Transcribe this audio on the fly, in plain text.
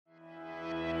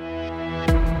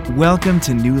Welcome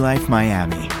to New Life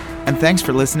Miami, and thanks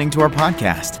for listening to our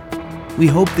podcast. We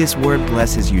hope this word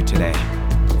blesses you today.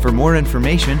 For more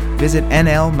information, visit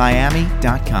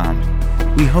nlmiami.com.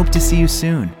 We hope to see you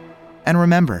soon. And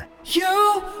remember, You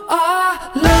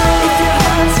are love. If your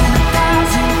heart's in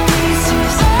 1,000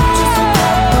 pieces, just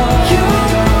remember, you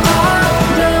are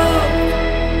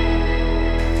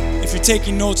love. If you're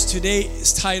taking notes today,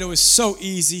 this title is so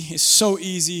easy. It's so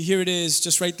easy. Here it is.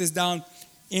 Just write this down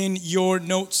in your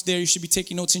notes there. You should be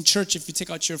taking notes in church. If you take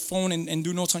out your phone and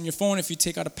do notes on your phone, if you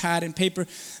take out a pad and paper,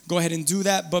 go ahead and do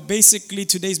that. But basically,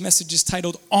 today's message is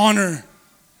titled Honor.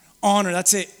 Honor,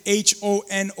 that's it.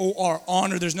 Honor.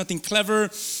 Honor. There's nothing clever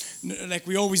like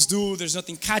we always do. There's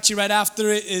nothing catchy right after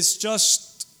it. It's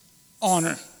just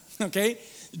honor, okay?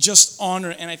 Just honor,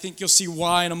 and I think you'll see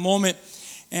why in a moment.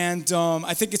 And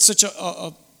I think it's such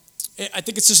I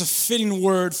think it's just a fitting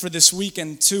word for this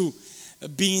weekend too,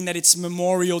 being that it's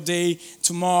Memorial Day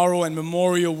tomorrow and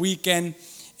Memorial Weekend.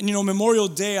 And you know, Memorial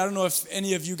Day, I don't know if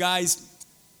any of you guys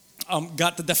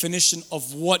got the definition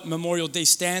of what Memorial Day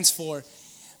stands for.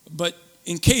 But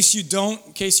in case you don't,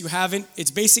 in case you haven't,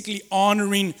 it's basically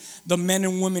honoring the men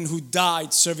and women who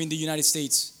died serving the United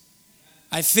States.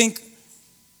 I think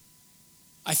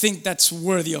that's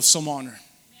worthy of some honor.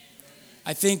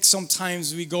 I think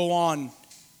sometimes we go on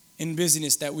in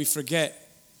business that we forget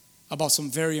about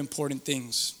some very important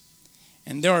things.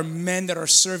 And there are men that are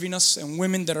serving us and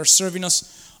women that are serving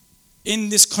us in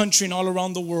this country and all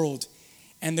around the world.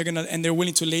 And they're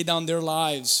willing to lay down their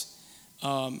lives.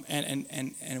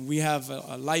 And we have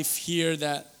a life here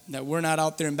that we're not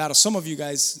out there in battle. Some of you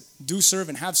guys do serve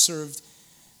and have served,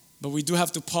 but we do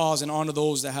have to pause and honor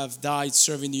those that have died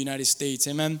serving the United States.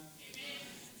 Amen? Amen.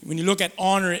 When you look at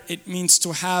honor, it means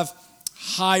to have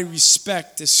high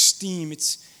respect, esteem.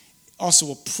 It's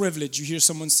also a privilege. You hear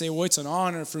someone say, well, it's an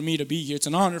honor for me to be here. It's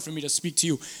an honor for me to speak to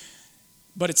you.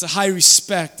 But it's a high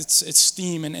respect. It's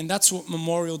esteem. And that's what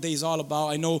Memorial Day is all about.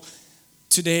 I know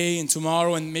today and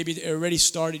tomorrow, and maybe it already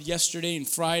started yesterday and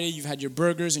Friday, you've had your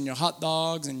burgers and your hot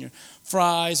dogs and your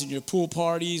fries and your pool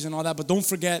parties and all that. But don't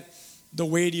forget the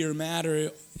weightier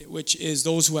matter, which is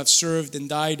those who have served and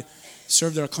died,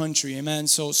 served our country. Amen.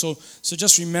 So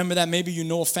just remember that. Maybe you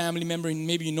know a family member, and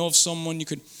maybe you know of someone you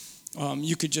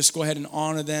could just go ahead and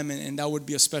honor them, and that would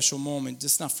be a special moment.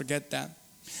 Just not forget that.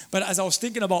 But as I was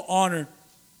thinking about honor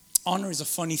is a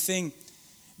funny thing,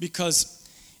 because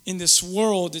in this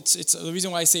world, it's the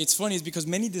reason why I say it's funny is because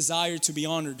many desire to be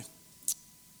honored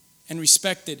and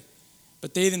respected,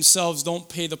 but they themselves don't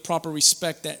pay the proper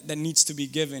respect that needs to be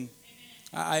given.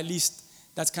 At least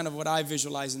that's kind of what I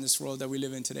visualize in this world that we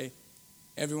live in today.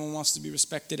 Everyone wants to be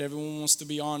respected, everyone wants to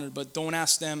be honored, but don't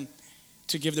ask them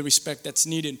to give the respect that's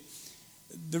needed.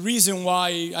 The reason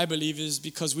why I believe is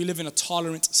because we live in a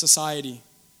tolerant society,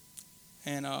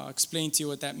 and I'll explain to you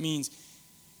what that means.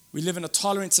 We live in a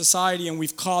tolerant society, and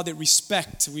we've called it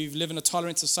respect. We live in a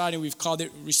tolerant society, and we've called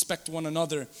it respect one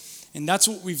another. And that's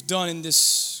what we've done in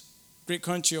this great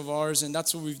country of ours, and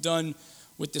that's what we've done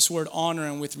with this word honor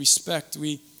and with respect.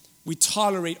 We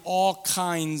tolerate all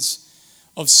kinds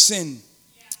of sin,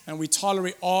 and we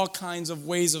tolerate all kinds of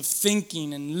ways of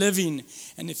thinking and living.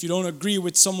 And if you don't agree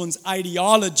with someone's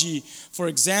ideology, for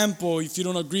example, if you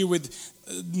don't agree with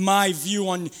my view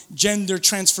on gender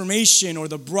transformation or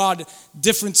the broad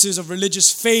differences of religious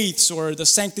faiths or the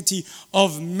sanctity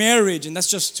of marriage, and that's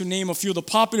just to name a few of the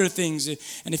popular things,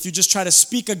 and if you just try to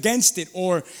speak against it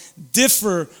or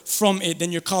differ from it,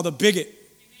 then you're called a bigot.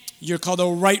 You're called a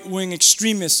right-wing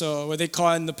extremist, or what they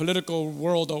call in the political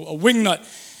world a wingnut,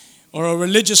 or a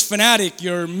religious fanatic.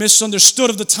 You're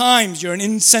misunderstood of the times. You're an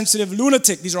insensitive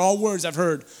lunatic. These are all words I've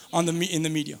heard in the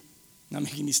media. I'm not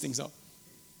making these things up.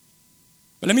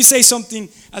 But let me say something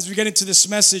as we get into this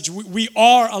message. We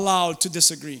are allowed to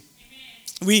disagree.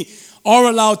 Amen. We are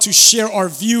allowed to share our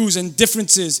views and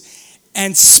differences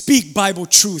and speak Bible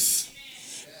truth.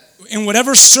 Amen. In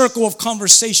whatever circle of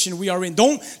conversation we are in.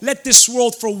 Don't let this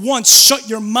world for once shut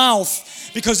your mouth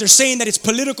because they're saying that it's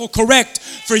political correct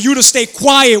for you to stay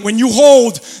quiet when you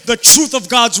hold the truth of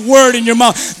God's word in your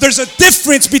mouth. There's a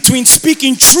difference between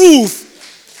speaking truth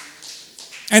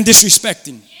and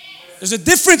disrespecting. There's a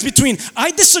difference between I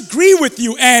disagree with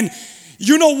you and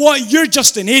you know what, you're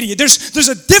just an idiot. There's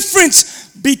a difference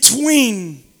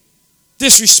between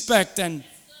disrespect and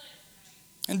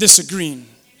disagreeing.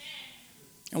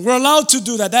 And we're allowed to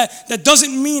do that. That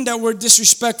doesn't mean that we're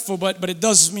disrespectful, but it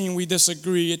does mean we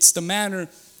disagree. It's the manner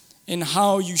in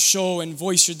how you show and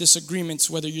voice your disagreements,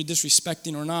 whether you're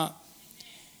disrespecting or not.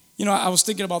 You know, I was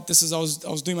thinking about this as I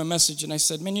was doing my message, and I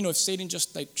said, man, you know, if Satan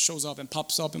just like shows up and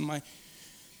pops up in my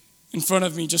in front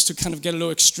of me, just to kind of get a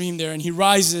little extreme there. And he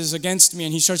rises against me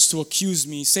and he starts to accuse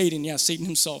me. Satan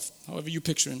himself, however you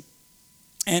picture him.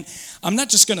 And I'm not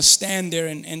just going to stand there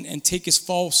and take his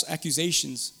false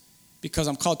accusations because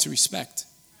I'm called to respect.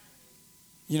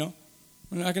 You know?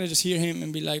 I'm not going to just hear him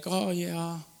and be like, oh yeah,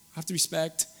 I have to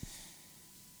respect.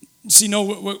 See, no,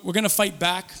 we're going to fight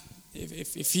back.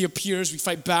 If he appears, we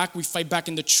fight back. We fight back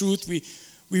in the truth.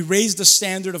 We raise the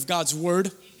standard of God's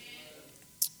word.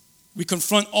 We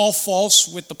confront all false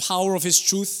with the power of his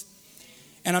truth.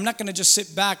 And I'm not going to just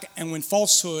sit back and when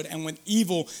falsehood and when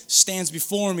evil stands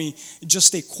before me, just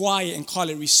stay quiet and call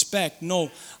it respect. No,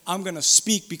 I'm going to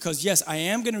speak because yes, I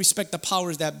am going to respect the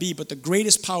powers that be, but the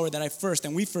greatest power that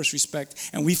we first respect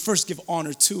and we first give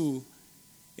honor to,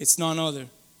 it's none other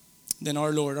than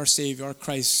our Lord, our Savior, our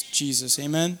Christ Jesus.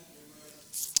 Amen.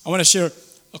 I want to share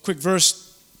a quick verse.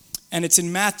 And it's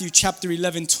in Matthew chapter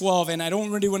 11:12. And I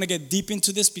don't really want to get deep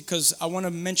into this because I want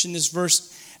to mention this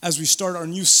verse as we start our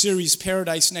new series,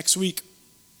 Paradise, next week.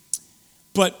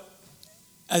 But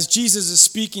as Jesus is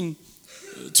speaking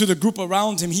to the group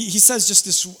around him, he says just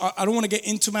this. I don't want to get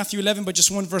into Matthew 11, but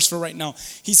just one verse for right now.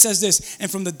 He says this,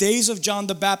 and from the days of John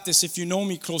the Baptist, if you know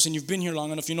me close and you've been here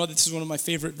long enough, you know that this is one of my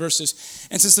favorite verses.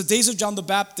 And since the days of John the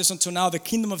Baptist until now, the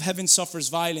kingdom of heaven suffers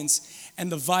violence, and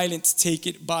the violent take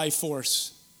it by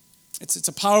force. It's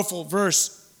a powerful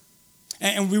verse.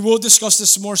 And we will discuss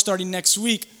this more starting next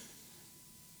week.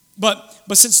 But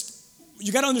since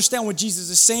you got to understand what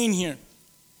Jesus is saying here,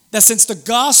 that since the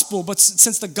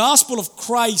gospel of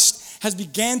Christ has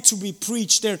began to be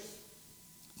preached, there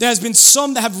has been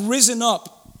some that have risen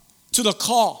up to the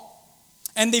call,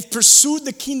 and they've pursued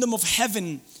the kingdom of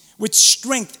heaven with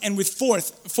strength and with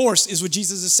force is what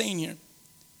Jesus is saying here.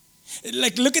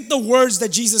 Like, look at the words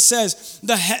that Jesus says.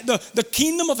 The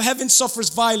kingdom of heaven suffers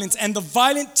violence, and the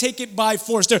violent take it by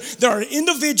force. There are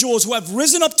individuals who have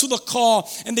risen up to the call,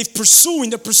 and they're pursuing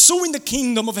the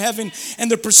kingdom of heaven,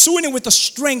 and they're pursuing it with the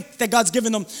strength that God's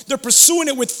given them. They're pursuing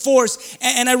it with force.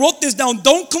 And I wrote this down.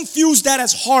 Don't confuse that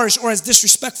as harsh or as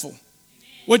disrespectful.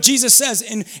 What Jesus says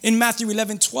in Matthew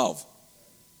 11:12.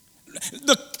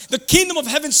 The kingdom of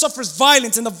heaven suffers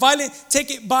violence, and the violent take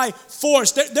it by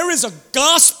force. There is a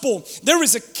gospel. There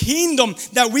is a kingdom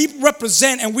that we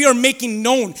represent and we are making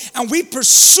known. And we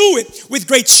pursue it with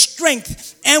great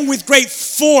strength and with great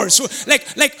force.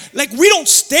 Like we don't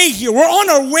stay here. We're on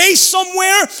our way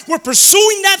somewhere. We're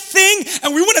pursuing that thing,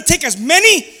 and we want to take as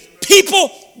many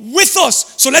people with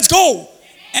us. So let's go.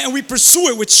 And we pursue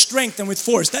it with strength and with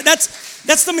force.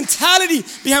 That's the mentality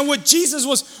behind what Jesus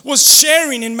was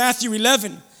sharing in Matthew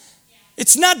 11.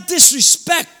 It's not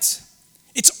disrespect.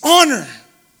 It's honor.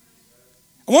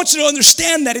 I want you to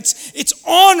understand that it's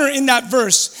honor in that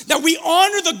verse. That we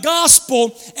honor the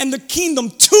gospel and the kingdom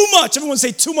too much. Everyone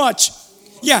say too much.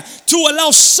 Yeah, to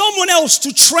allow someone else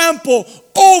to trample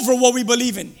over what we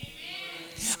believe in.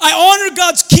 I honor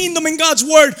God's kingdom and God's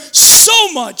word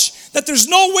so much that there's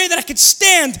no way that I could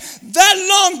stand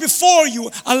that long before you,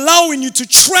 allowing you to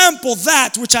trample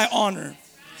that which I honor.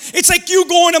 It's like you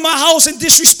going to my house and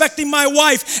disrespecting my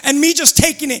wife and me just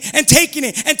taking it and taking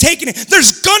it and taking it.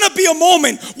 There's gonna be a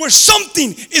moment where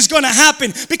something is gonna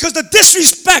happen because the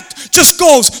disrespect just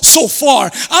goes so far.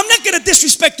 I'm not gonna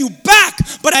disrespect you back,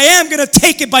 but I am gonna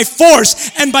take it by force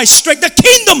and by strength. The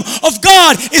kingdom of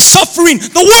God is suffering.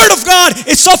 The word of God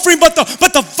is suffering, but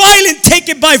the violent take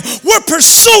it by. We're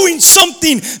pursuing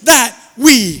something that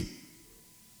we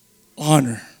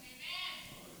honor.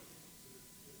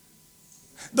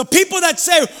 The people that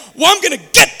say, well, I'm going to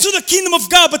get to the kingdom of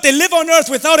God, but they live on earth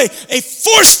without a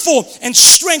forceful and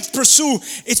strength pursuit,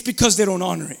 it's because they don't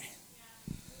honor it.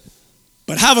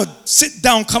 But have a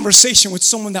sit-down conversation with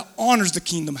someone that honors the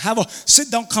kingdom. Have a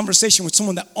sit-down conversation with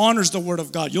someone that honors the word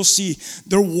of God. You'll see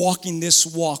they're walking this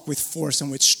walk with force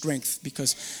and with strength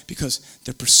because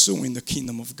they're pursuing the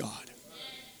kingdom of God.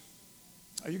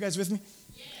 Are you guys with me?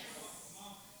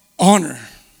 Honor.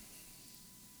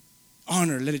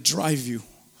 Honor, let it drive you.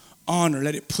 Honor,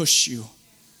 let it push you.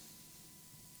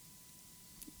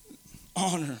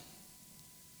 Honor.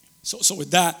 So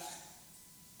with that,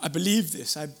 I believe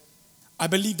this. I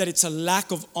believe that it's a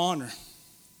lack of honor.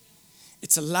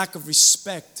 It's a lack of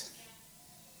respect.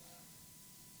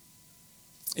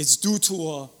 It's due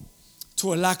to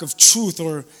a lack of truth,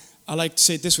 or I like to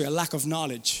say it this way, a lack of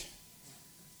knowledge.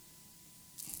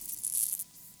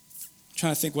 I'm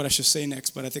trying to think what I should say next,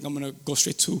 but I think I'm going to go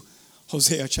straight to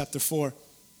Hosea chapter 4.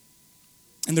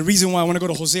 And the reason why I want to go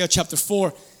to Hosea chapter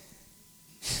 4,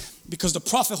 because the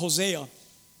prophet Hosea,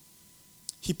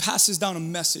 he passes down a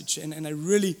message. And I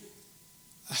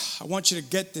want you to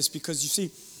get this, because you see,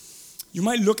 you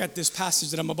might look at this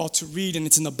passage that I'm about to read, and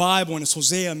it's in the Bible, and it's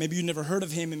Hosea. Maybe you never heard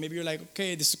of him, and maybe you're like,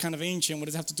 okay, this is kind of ancient. What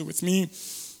does it have to do with me?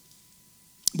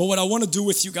 But what I want to do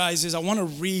with you guys is I want to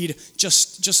read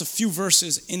just a few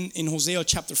verses in Hosea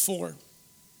chapter 4.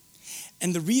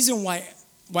 And the reason why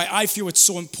I feel it's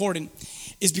so important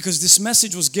is because this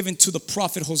message was given to the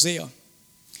prophet Hosea.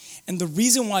 And the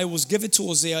reason why it was given to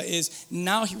Hosea is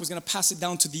now he was going to pass it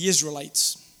down to the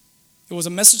Israelites. It was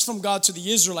a message from God to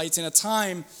the Israelites in a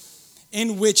time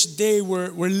in which they were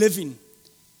living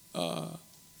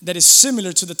that is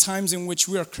similar to the times in which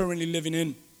we are currently living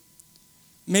in.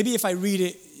 Maybe if I read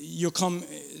it, you'll come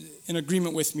in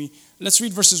agreement with me. Let's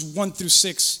read verses 1 through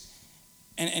 6.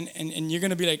 And you're going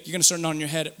to be like, you're going to start nodding your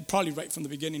head, probably right from the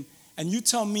beginning. And you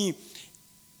tell me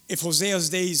if Hosea's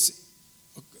days,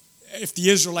 if the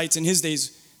Israelites in his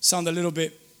days sound a little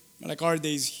bit like our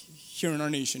days here in our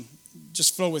nation.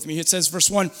 Just flow with me. It says, verse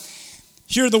 1,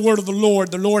 hear the word of the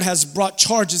Lord has brought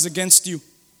charges against you.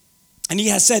 And he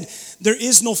has said, there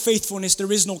is no faithfulness,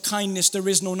 there is no kindness, there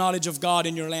is no knowledge of God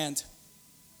in your land.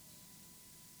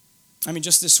 I mean,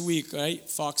 just this week, right?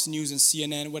 Fox News and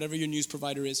CNN, whatever your news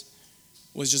provider is,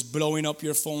 was just blowing up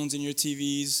your phones and your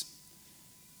TVs.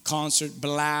 Concert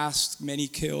blast, many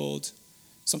killed.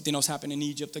 Something else happened in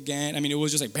Egypt again. I mean, it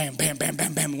was just like bam, bam, bam,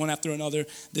 bam, bam, one after another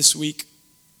this week.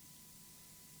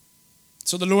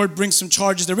 So the Lord brings some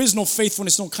charges. There is no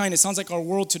faithfulness, no kindness. Sounds like our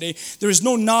world today. There is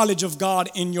no knowledge of God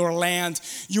in your land.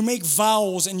 You make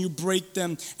vows and you break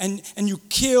them. And you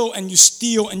kill and you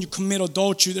steal and you commit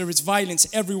adultery. There is violence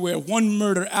everywhere, one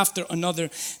murder after another.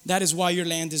 That is why your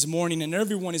land is mourning and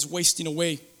everyone is wasting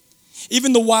away.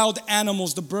 Even the wild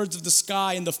animals, the birds of the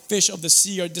sky and the fish of the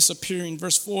sea are disappearing.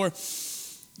 Verse 4.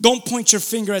 Don't point your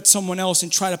finger at someone else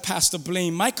and try to pass the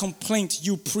blame. My complaint,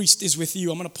 you priest, is with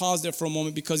you. I'm going to pause there for a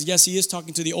moment because, yes, he is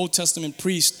talking to the Old Testament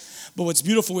priest. But what's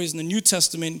beautiful is in the New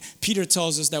Testament, Peter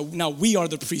tells us that now we are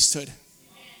the priesthood.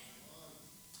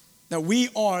 That we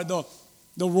are the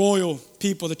royal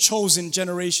people, the chosen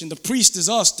generation. The priest is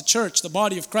us, the church, the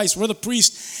body of Christ. We're the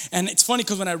priest. And it's funny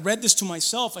because when I read this to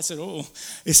myself, I said, oh,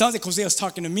 it sounds like Hosea's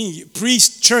talking to me.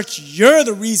 Priest, church, you're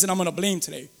the reason I'm going to blame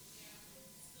today.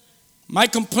 My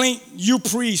complaint, you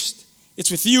priest, it's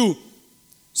with you.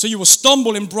 So you will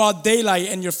stumble in broad daylight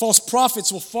and your false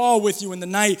prophets will fall with you in the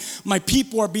night. My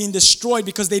people are being destroyed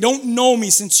because they don't know me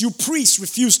since you priests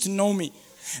refuse to know me.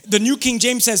 The New King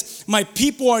James says, my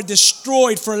people are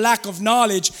destroyed for lack of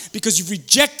knowledge because you've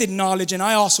rejected knowledge and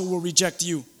I also will reject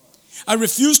you. I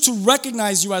refuse to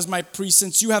recognize you as my priest.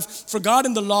 Since you have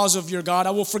forgotten the laws of your God,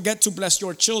 I will forget to bless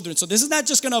your children. So this is not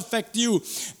just going to affect you.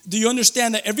 Do you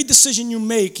understand that every decision you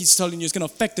make, he's telling you, is going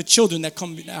to affect the children that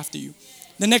come after you,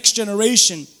 the next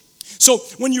generation. So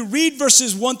when you read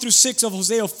verses 1 through 6 of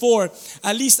Hosea 4,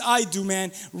 at least I do,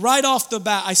 man, right off the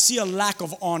bat, I see a lack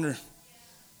of honor.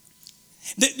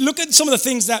 Look at some of the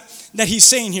things that he's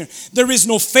saying here. There is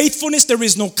no faithfulness, there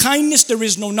is no kindness, there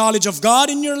is no knowledge of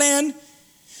God in your land.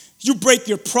 You break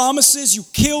your promises, you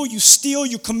kill, you steal,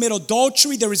 you commit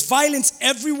adultery. There is violence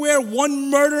everywhere,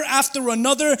 one murder after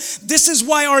another. This is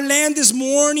why our land is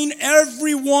mourning.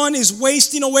 Everyone is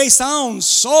wasting away. Sounds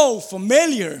so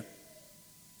familiar.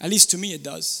 At least to me it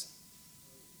does.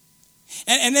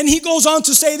 And then he goes on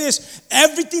to say this.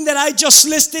 Everything that I just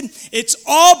listed, it's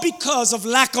all because of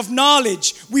lack of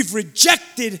knowledge. We've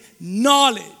rejected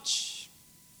knowledge.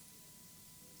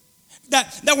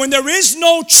 That when there is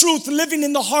no truth living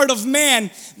in the heart of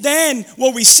man, then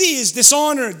what we see is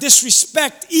dishonor,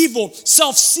 disrespect, evil,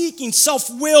 self-seeking,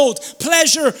 self-willed,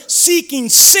 pleasure-seeking,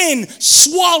 sin,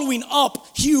 swallowing up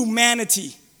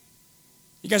humanity.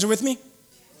 You guys are with me?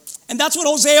 And that's what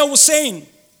Hosea was saying.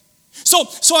 So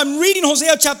I'm reading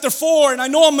Hosea chapter 4, and I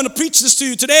know I'm going to preach this to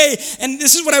you today, and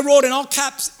this is what I wrote in all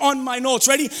caps on my notes.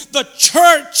 Ready? The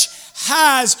church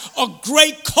has a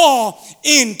great call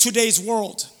in today's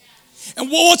world. And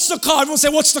what's the call? Everyone say,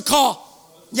 what's the call?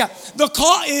 Yeah, the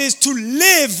call is to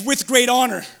live with great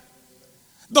honor.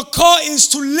 The call is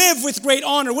to live with great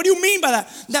honor. What do you mean by that?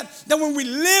 That when we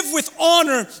live with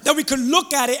honor, that we can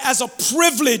look at it as a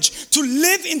privilege to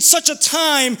live in such a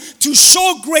time to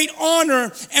show great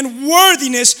honor and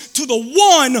worthiness to the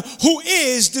one who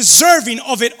is deserving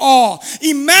of it all.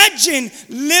 Imagine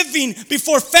living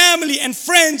before family and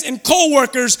friends and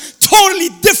co-workers totally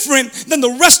different than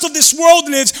the rest of this world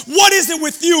lives. What is it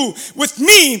with you? With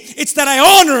me, it's that I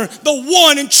honor the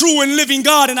one and true and living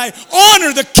God, and I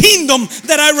honor the kingdom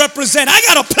that I represent. I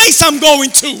got a place I'm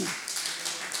going to.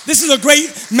 This is a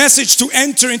great message to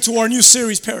enter into our new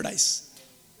series, Paradise.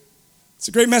 It's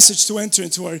a great message to enter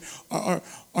into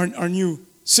our new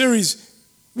series.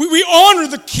 We honor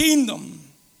the kingdom.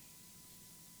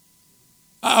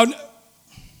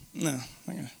 No,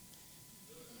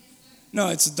 no,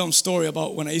 it's a dumb story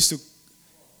about when I used to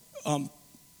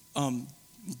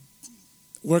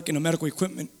work in a medical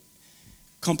equipment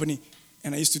company,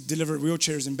 and I used to deliver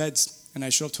wheelchairs and beds, and I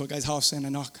show up to a guy's house and I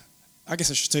knock. I guess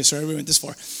I should say, sorry, we went this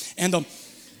far. And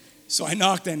so I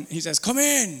knocked and he says, come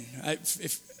in.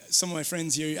 If some of my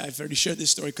friends here, I've already shared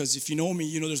this story, because if you know me,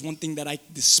 you know there's one thing that I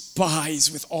despise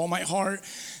with all my heart.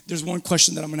 There's one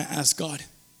question that I'm going to ask God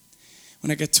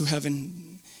when I get to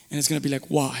heaven, and it's going to be like,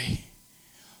 why?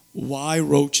 Why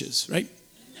roaches, right?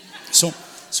 So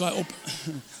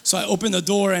I open the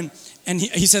door, and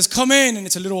he says, come in, and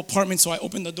it's a little apartment. So I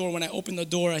open the door. When I opened the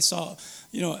door, I saw,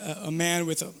 a man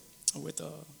with a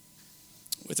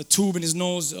tube in his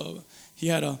nose. He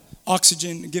had a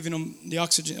oxygen, giving him the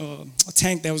oxygen, a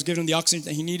tank that was giving him the oxygen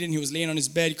that he needed. And he was laying on his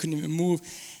bed. He couldn't even move.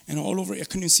 And all over, I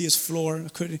couldn't even see his floor.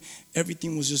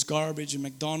 Everything was just garbage and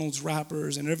McDonald's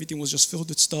wrappers, and everything was just filled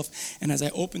with stuff. And as I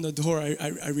opened the door,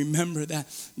 I remember that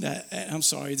I'm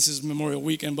sorry, this is Memorial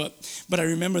Weekend, but I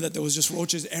remember that there was just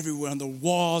roaches everywhere on the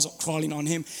walls, crawling on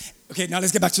him. Okay, now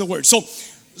let's get back to the word. So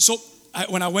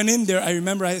when I went in there, I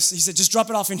remember he said, just drop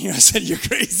it off in here. I said, you're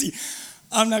crazy.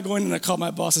 I'm not going in. I called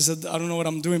my boss. I said, I don't know what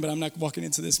I'm doing, but I'm not walking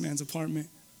into this man's apartment.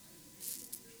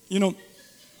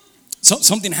 So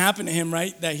something happened to him,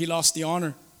 right? That he lost the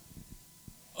honor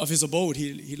of his abode.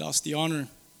 He lost the honor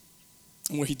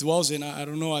where he dwells in. I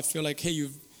don't know. I feel like, hey,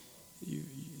 you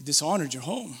dishonored your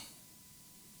home.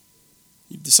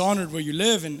 You've dishonored where you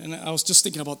live. And I was just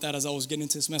thinking about that as I was getting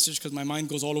into this message, because my mind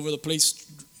goes all over the place.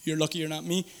 You're lucky you're not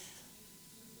me.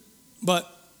 But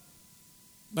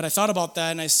I thought about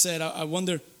that, and I said, I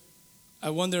wonder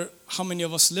how many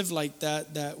of us live like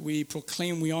that we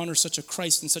proclaim we honor such a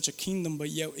Christ and such a kingdom, but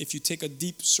yet if you take a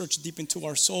deep search deep into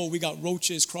our soul, we got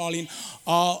roaches crawling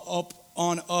all up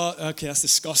on us. Okay, that's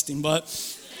disgusting, but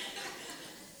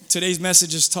today's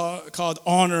message is called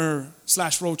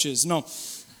honor/roaches. No.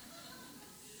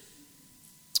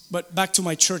 But back to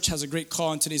my church has a great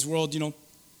call in today's world,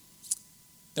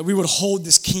 that we would hold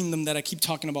this kingdom that I keep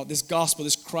talking about, this gospel,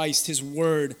 this Christ, his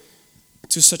word,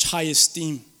 to such high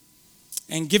esteem,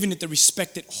 and giving it the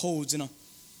respect it holds in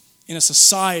a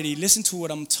society. Listen to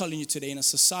what I'm telling you today. In a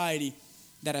society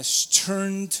that has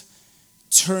turned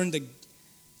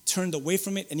away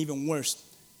from it, and even worse,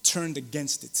 turned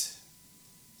against it.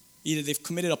 Either they've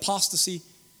committed apostasy,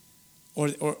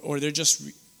 or they're just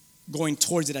going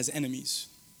towards it as enemies.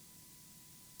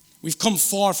 We've come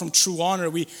far from true honor.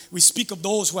 We speak of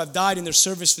those who have died in their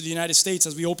service for the United States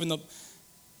as we open up.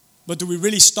 But do we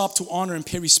really stop to honor and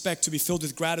pay respect, to be filled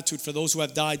with gratitude for those who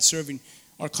have died serving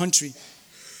our country?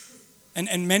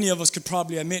 And many of us could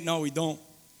probably admit, no, we don't.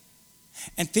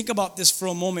 And think about this for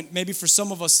a moment. Maybe for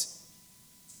some of us,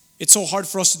 it's so hard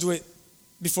for us to do it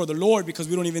before the Lord because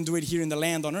we don't even do it here in the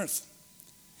land on earth.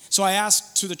 So I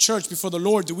ask to the church before the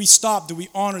Lord, do we stop? Do we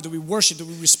honor? Do we worship? Do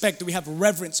we respect? Do we have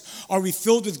reverence? Are we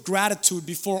filled with gratitude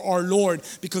before our Lord?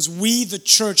 Because we, the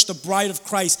church, the bride of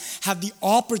Christ, have the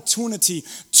opportunity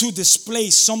to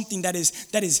display something that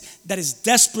is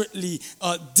desperately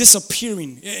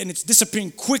disappearing. And it's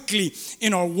disappearing quickly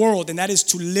in our world. And that is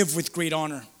to live with great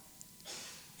honor.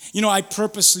 I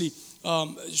purposely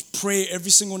pray every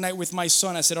single night with my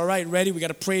son. I said, all right, ready? We got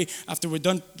to pray after we're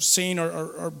done saying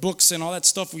our books and all that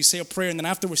stuff. We say a prayer, and then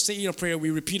after we're saying a prayer,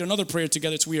 we repeat another prayer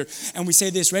together. It's weird. And we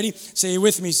say this, ready? Say it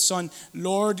with me, son.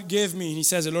 Lord, give me. And he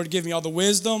says, Lord, give me all the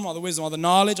wisdom, all the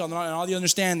knowledge, and all the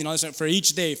understanding, for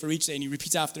each day. And he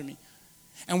repeats after me.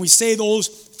 And we say those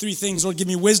three things. Lord, give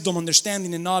me wisdom,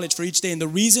 understanding, and knowledge for each day. And the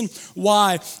reason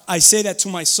why I say that to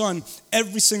my son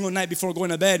every single night before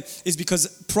going to bed is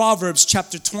because Proverbs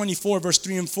chapter 24, verse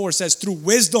 3 and 4 says, through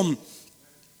wisdom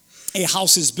a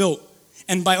house is built,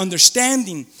 and by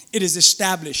understanding it is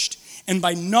established, and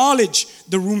by knowledge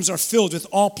the rooms are filled with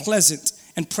all pleasant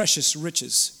and precious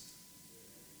riches.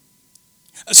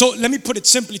 So let me put it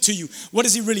simply to you. What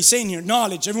is he really saying here?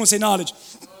 Knowledge. Everyone say knowledge.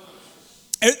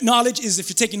 Knowledge is, if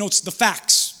you're taking notes, the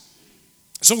facts.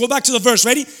 So go back to the verse,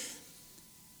 ready?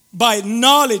 By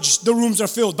knowledge, the rooms are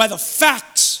filled. By the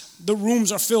facts, the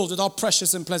rooms are filled with all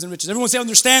precious and pleasant riches. Everyone say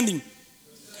understanding.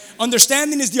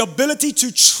 Understanding is the ability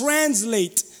to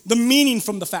translate the meaning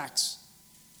from the facts.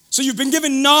 So you've been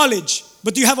given knowledge,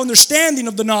 but do you have understanding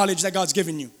of the knowledge that God's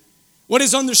given you? What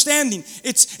is understanding?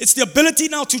 It's the ability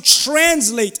now to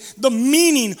translate the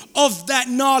meaning of that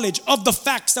knowledge, of the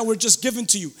facts that were just given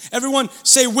to you. Everyone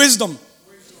say wisdom.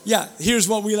 Yeah, here's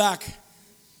what we lack.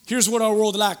 Here's what our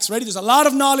world lacks. Ready? There's a lot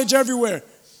of knowledge everywhere.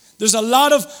 There's a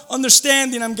lot of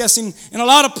understanding, I'm guessing, in a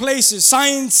lot of places.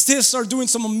 Scientists are doing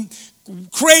some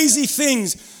crazy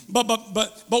things. But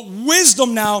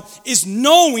wisdom now is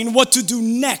knowing what to do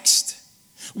next.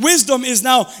 Wisdom is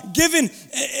now given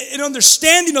an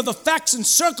understanding of the facts and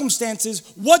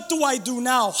circumstances. What do I do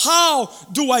now? How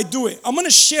do I do it? I'm going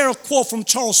to share a quote from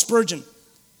Charles Spurgeon.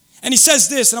 And he says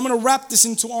this, and I'm going to wrap this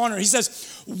into honor. He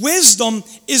says, wisdom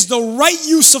is the right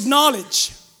use of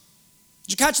knowledge.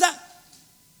 Did you catch that?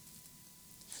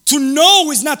 To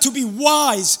know is not to be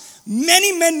wise.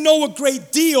 Many men know a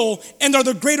great deal and are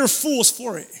the greater fools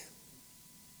for it.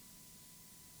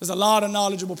 There's a lot of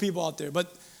knowledgeable people out there,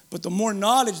 but the more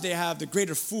knowledge they have, the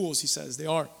greater fools, he says, they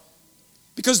are.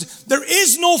 Because there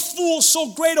is no fool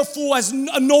so great a fool as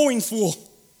a knowing fool.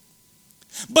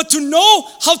 But to know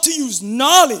how to use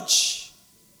knowledge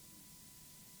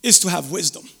is to have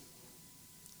wisdom.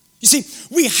 You see,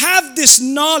 we have this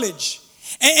knowledge.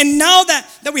 And now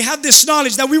that we have this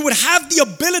knowledge, that we would have the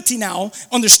ability now,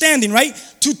 understanding, right?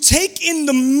 To take in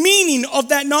the meaning of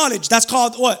that knowledge. That's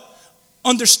called what?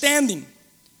 Understanding.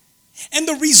 And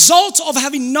the result of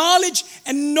having knowledge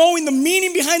and knowing the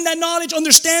meaning behind that knowledge,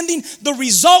 understanding, the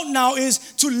result now is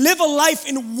to live a life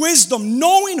in wisdom,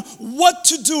 knowing what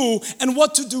to do and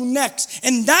what to do next.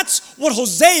 And that's what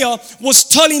Hosea was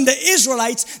telling the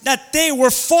Israelites that they were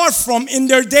far from in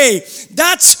their day.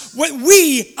 That's what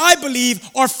we, I believe,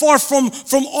 are far from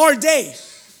our day.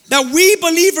 That we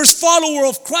believers, follower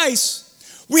of Christ,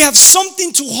 we have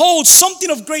something to hold, something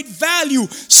of great value,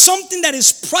 something that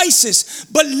is priceless.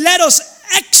 But let us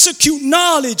execute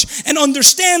knowledge and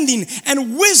understanding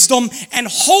and wisdom and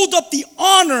hold up the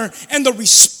honor and the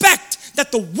respect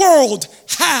that the world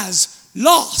has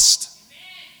lost.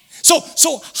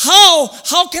 So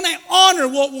how can I honor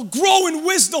what will grow in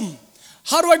wisdom?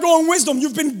 How do I grow in wisdom?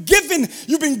 You've been given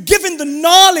the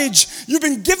knowledge. You've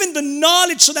been given the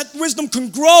knowledge so that wisdom can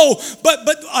grow. But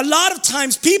a lot of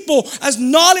times people, as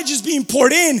knowledge is being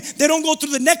poured in, they don't go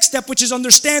through the next step, which is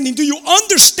understanding. Do you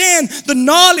understand the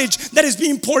knowledge that is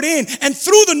being poured in? And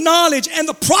through the knowledge and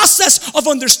the process of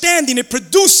understanding, it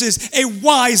produces a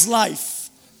wise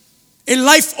life, a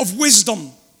life of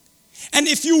wisdom. And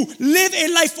if you live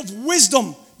a life of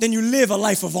wisdom, then you live a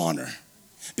life of honor.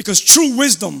 Because true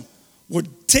wisdom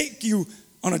would take you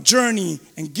on a journey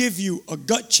and give you a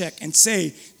gut check and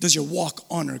say, does your walk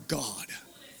honor God?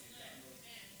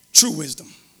 True wisdom.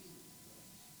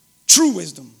 True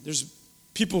wisdom. There's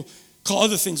people call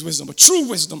other things wisdom, but true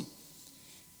wisdom.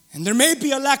 And there may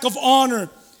be a lack of honor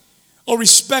or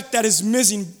respect that is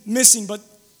missing,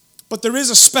 but there is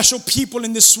a special people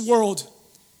in this world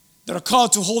that are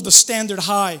called to hold the standard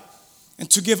high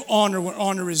and to give honor where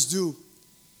honor is due.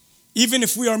 Even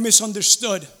if we are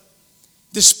misunderstood,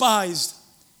 despised,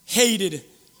 hated,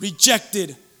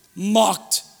 rejected,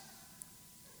 mocked.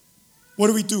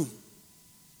 What do?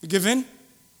 We give in?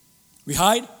 We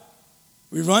hide?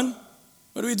 We run?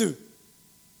 What do?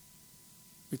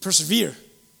 We persevere.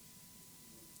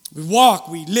 We walk,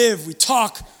 we live, we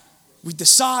talk, we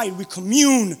decide, we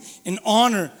commune in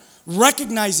honor,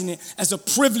 recognizing it as a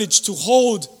privilege to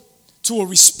hold to a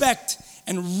respect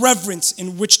and reverence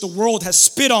in which the world has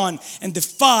spit on and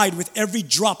defied with every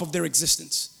drop of their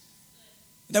existence.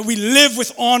 That we live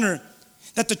with honor,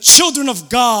 that the children of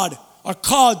God are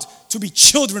called to be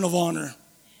children of honor.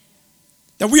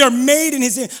 That we are made in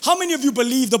His image. How many of you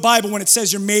believe the Bible when it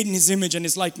says you're made in His image and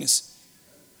His likeness?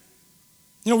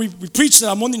 You know, we preach that.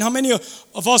 I'm wondering how many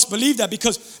of us believe that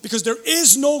because there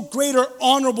is no greater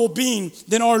honorable being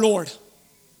than our Lord.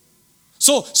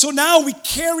 So now we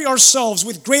carry ourselves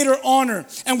with greater honor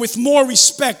and with more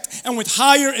respect and with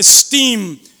higher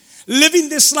esteem, living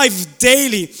this life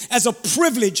daily as a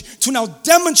privilege to now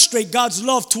demonstrate God's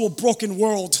love to a broken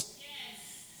world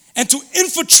and to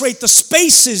infiltrate the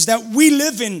spaces that we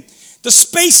live in, the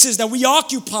spaces that we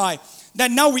occupy, that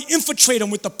now we infiltrate them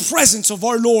with the presence of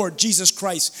our Lord Jesus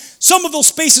Christ. Some of those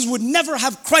spaces would never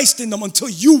have Christ in them until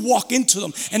you walk into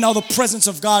them, and now the presence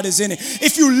of God is in it.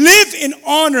 If you live in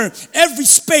honor, every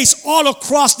space all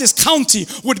across this county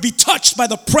would be touched by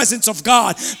the presence of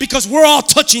God, because we're all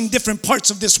touching different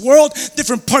parts of this world,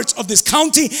 different parts of this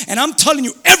county, and I'm telling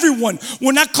you, everyone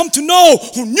will not come to know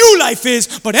who New Life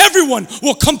is, but everyone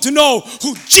will come to know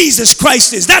who Jesus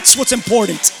Christ is. That's what's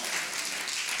important.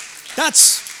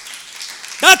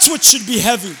 That's what should be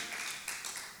heavy.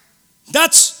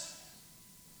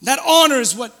 That honor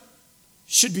is what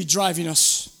should be driving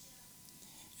us.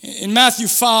 In Matthew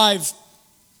 5,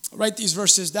 write these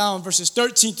verses down, verses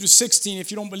 13 through 16. If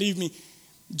you don't believe me,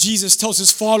 Jesus tells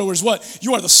his followers what?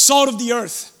 You are the salt of the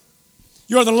earth.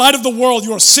 You are the light of the world.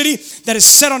 You are a city that is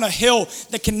set on a hill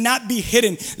that cannot be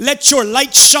hidden. Let your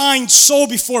light shine so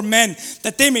before men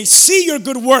that they may see your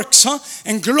good works,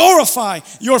 and glorify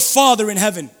your Father in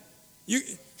heaven.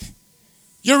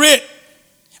 You're it.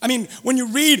 I mean, when you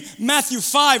read Matthew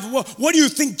 5, what do you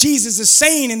think Jesus is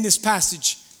saying in this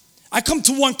passage? I come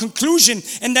to one conclusion,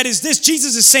 and that is this.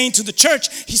 Jesus is saying to the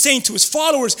church, he's saying to his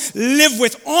followers, live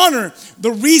with honor.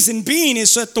 The reason being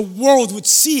is so that the world would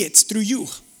see it through you.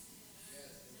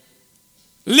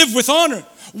 Live with honor.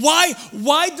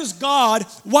 Why does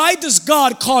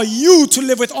God call you to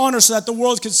live with honor so that the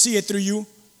world can see it through you?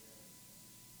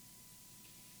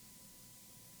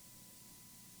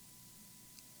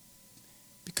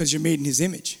 Because you're made in his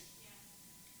image.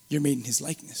 You're made in his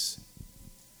likeness.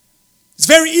 It's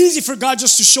very easy for God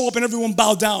just to show up and everyone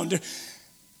bow down.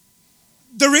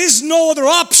 There is no other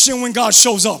option when God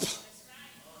shows up.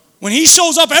 When he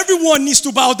shows up, everyone needs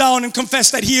to bow down and confess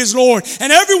that he is Lord.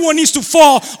 And everyone needs to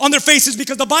fall on their faces,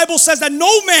 because the Bible says that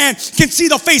no man can see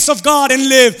the face of God and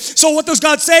live. So what does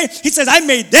God say? He says, I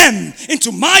made them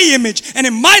into my image and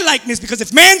in my likeness, because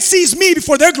if man sees me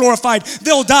before they're glorified,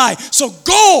 they'll die. So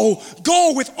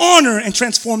go with honor and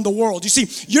transform the world. You see,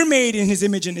 you're made in his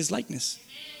image and his likeness.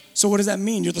 So what does that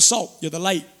mean? You're the salt. You're the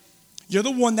light. You're the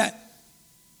one that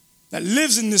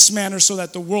lives in this manner so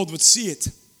that the world would see it.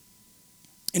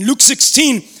 In Luke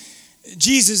 16,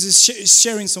 Jesus is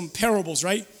sharing some parables,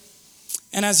 right?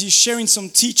 And as he's sharing some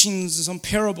teachings, some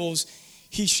parables,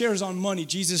 he shares on money.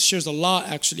 Jesus shares a lot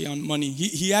actually on money.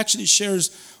 He actually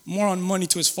shares more on money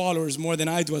to his followers more than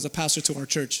I do as a pastor to our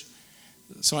church.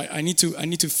 So I need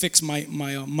to fix my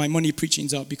money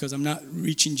preachings up, because I'm not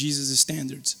reaching Jesus'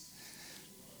 standards.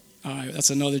 All right, that's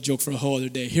another joke for a whole other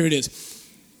day. Here it is.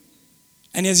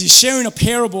 And as he's sharing a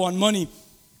parable on money,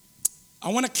 I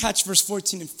want to catch verse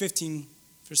 14 and 15.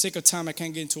 For sake of time, I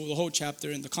can't get into the whole chapter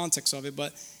and the context of it.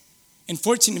 But in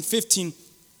 14 and 15,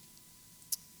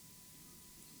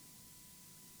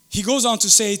 he goes on to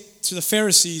say to the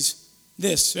Pharisees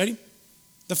this. Ready?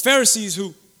 The Pharisees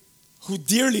who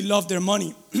dearly loved their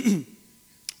money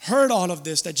heard all of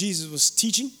this that Jesus was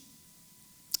teaching,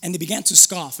 and they began to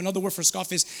scoff. Another word for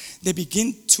scoff is they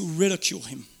begin to ridicule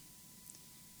him.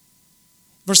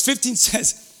 Verse 15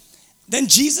 says, then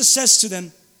Jesus says to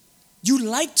them, you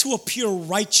like to appear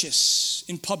righteous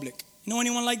in public. You know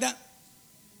anyone like that?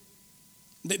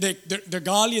 They're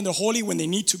godly and they're holy when they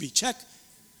need to be. Check.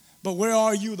 But where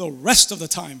are you the rest of the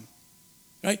time?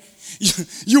 Right?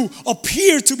 You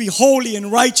appear to be holy and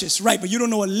righteous, right? But you don't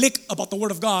know a lick about the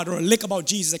Word of God or a lick about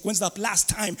Jesus. Like, when's the last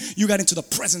time you got into the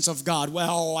presence of God?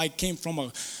 Well, I came from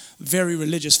a very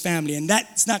religious family, and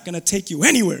that's not going to take you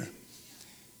anywhere.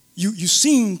 You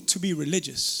seem to be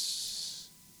religious.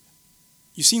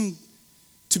 You seem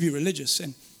to be religious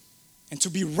and to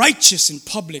be righteous in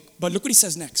public. But look what he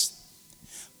says next.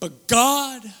 But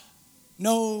God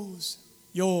knows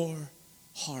your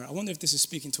heart. I wonder if this is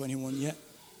speaking to anyone yet.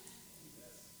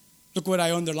 Look what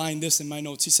I underlined this in my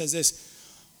notes. He says this.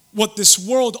 What this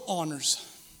world honors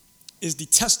is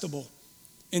detestable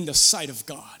in the sight of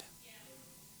God.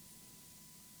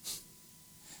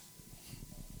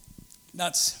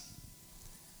 That's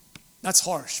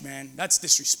harsh, man. That's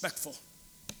disrespectful.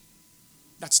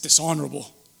 That's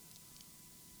dishonorable.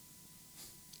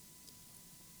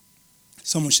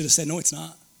 Someone should have said, no, it's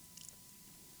not.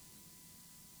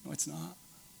 No, it's not.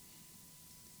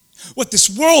 What this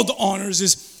world honors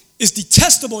is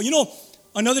detestable. You know,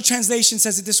 another translation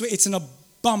says it this way. It's an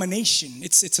abomination.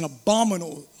 It's an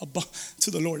abominable to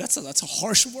the Lord. That's a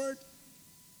harsh word.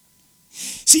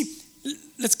 See,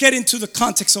 let's get into the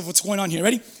context of what's going on here.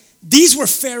 Ready? These were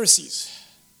Pharisees.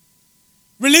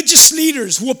 Religious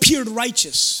leaders who appeared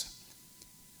righteous.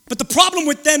 But the problem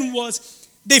with them was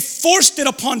they forced it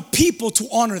upon people to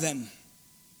honor them.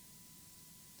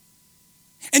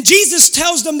 And Jesus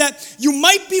tells them that you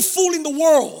might be fooling the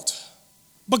world,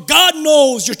 but God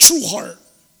knows your true heart.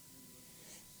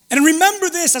 And remember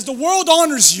this, as the world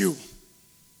honors you,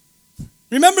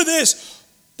 remember this,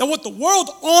 that what the world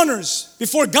honors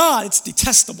before God, it's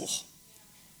detestable.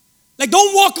 Like,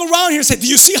 don't walk around here and say, do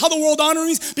you see how the world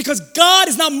honors me? Because God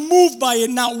is not moved by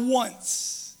it, not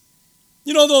once.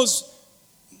 You know those,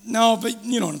 no, but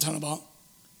you know what I'm talking about.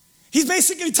 He's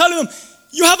basically telling them,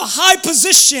 you have a high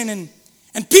position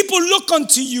and people look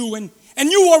unto you and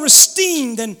you are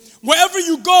esteemed, and wherever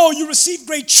you go, you receive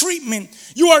great treatment.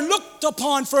 You are looked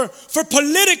upon for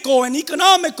political and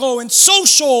economical and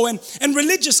social and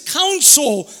religious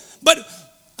counsel. But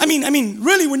I mean,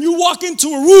 really, when you walk into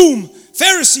a room,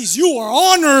 Pharisees, you are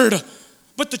honored.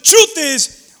 But the truth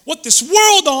is, what this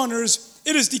world honors,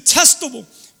 it is detestable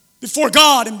before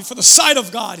God and before the sight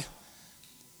of God.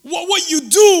 What you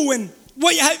do and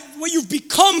what you've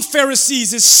become,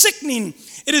 Pharisees, is sickening.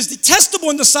 It is detestable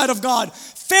in the sight of God.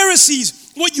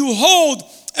 Pharisees, what you hold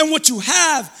and what you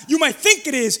have, you might think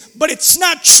it is, but it's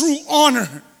not true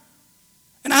honor.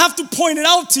 And I have to point it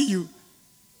out to you.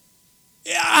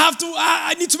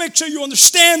 I need to make sure you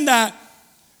understand that.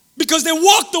 Because they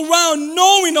walked around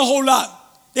knowing a whole lot.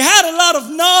 They had a lot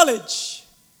of knowledge,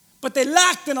 but they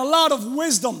lacked in a lot of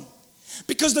wisdom.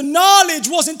 Because the knowledge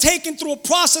wasn't taken through a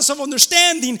process of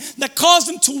understanding that caused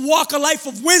them to walk a life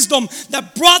of wisdom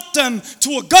that brought them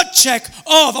to a gut check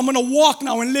of, I'm going to walk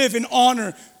now and live in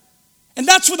honor. And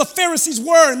that's where the Pharisees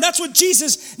were, and that's what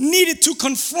Jesus needed to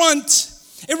confront.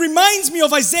 It reminds me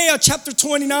of Isaiah chapter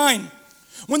 29,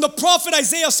 when the prophet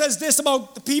Isaiah says this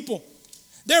about the people.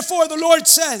 Therefore, the Lord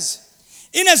says,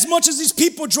 inasmuch as these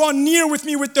people draw near with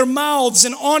me with their mouths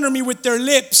and honor me with their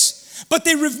lips, but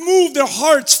they remove their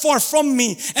hearts far from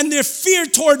me, and their fear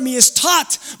toward me is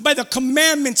taught by the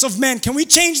commandments of men. Can we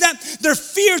change that? Their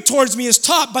fear towards me is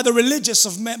taught by the religions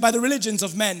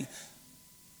of men.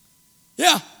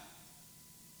 Yeah.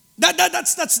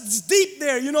 That's deep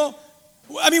there, you know.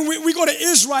 I mean, we go to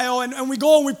Israel and we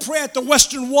go and we pray at the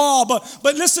Western Wall,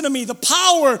 but listen to me, the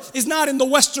power is not in the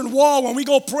Western Wall when we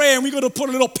go pray and we go to put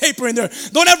a little paper in there.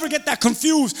 Don't ever get that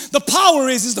confused. The power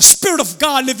is the Spirit of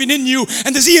God living in you,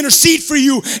 and does He intercede for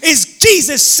you? Is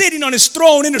Jesus sitting on His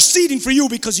throne interceding for you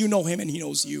because you know Him and He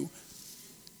knows you?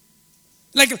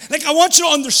 Like I want you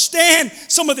to understand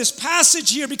some of this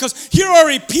passage here, because here are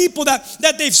a people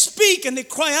that they speak and they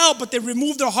cry out, but they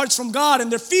remove their hearts from God,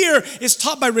 and their fear is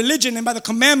taught by religion and by the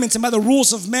commandments and by the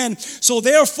rules of men. So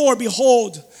therefore,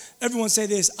 behold, everyone say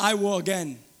this, I will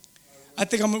again. I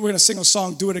think we're going to sing a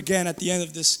song, Do It Again, at the end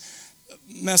of this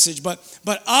message. But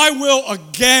I will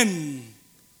again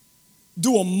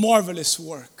do a marvelous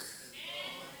work.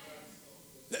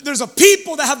 There's a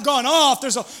people that have gone off.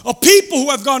 There's a people who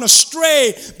have gone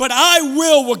astray. But I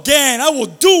will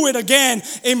do it again.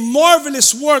 A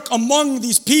marvelous work among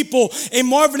these people. A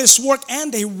marvelous work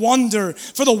and a wonder.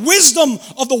 For the wisdom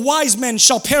of the wise men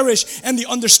shall perish, and the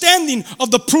understanding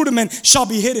of the prudent men shall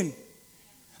be hidden.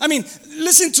 I mean,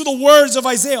 listen to the words of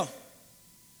Isaiah.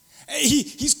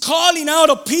 He's calling out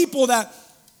a people that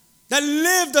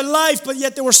lived a life, but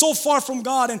yet they were so far from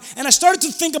God. And I started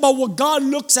to think about what God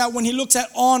looks at when He looks at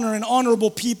honor and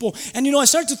honorable people. And I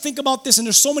started to think about this, and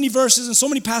there's so many verses and so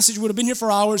many passages, we would have been here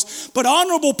for hours. But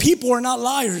honorable people are not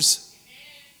liars.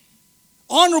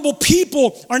 Honorable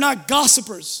people are not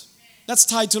gossipers. That's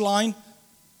tied to lying,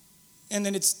 and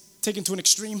then it's taken to an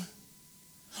extreme.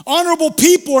 Honorable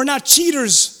people are not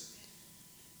cheaters.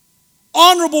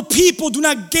 Honorable people do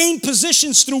not gain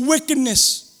positions through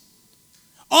wickedness.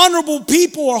 Honorable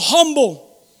people are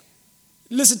humble.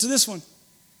 Listen to this one.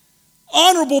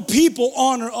 Honorable people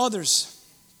honor others.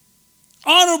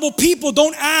 Honorable people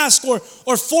don't ask or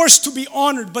force to be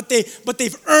honored, but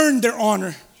they've earned their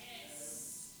honor.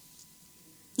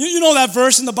 You know that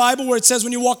verse in the Bible where it says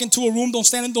when you walk into a room, don't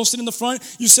sit in the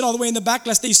front. You sit all the way in the back.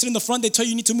 Lest you sit in the front, they tell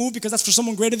you need to move because that's for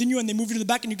someone greater than you, and they move you to the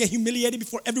back and you get humiliated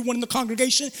before everyone in the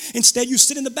congregation. Instead, you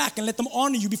sit in the back and let them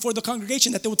honor you before the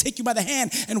congregation, that they will take you by the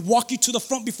hand and walk you to the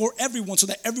front before everyone so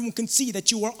that everyone can see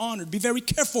that you are honored. Be very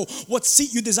careful what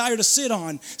seat you desire to sit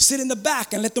on. Sit in the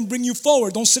back and let them bring you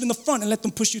forward. Don't sit in the front and let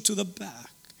them push you to the back.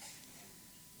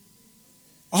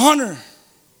 Honor.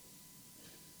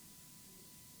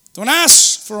 Don't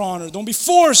ask for honor. Don't be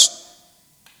forced.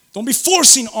 Don't be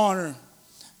forcing honor.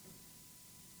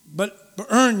 But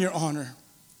earn your honor.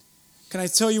 Can I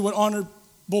tell you what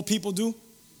honorable people do?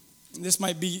 This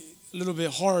might be a little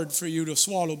bit hard for you to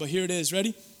swallow, but here it is.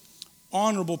 Ready?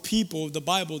 Honorable people, the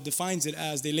Bible defines it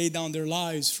as they lay down their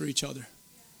lives for each other.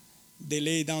 They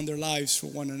lay down their lives for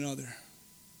one another.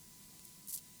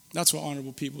 That's what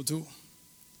honorable people do.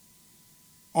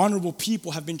 Honorable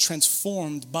people have been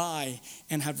transformed by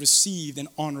and have received an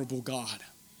honorable God.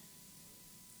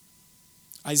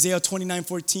 Isaiah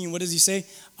 29:14, what does he say?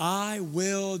 I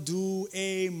will do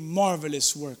a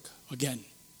marvelous work again.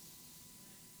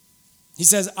 He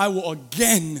says, I will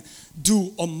again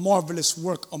do a marvelous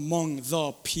work among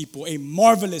the people. A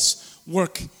marvelous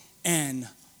work and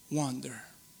wonder.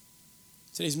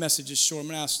 Today's message is short. I'm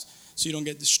going to ask so you don't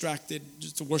get distracted,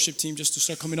 just the worship team just to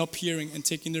start coming up here and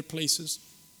taking their places.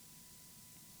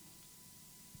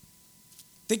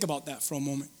 Think about that for a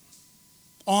moment.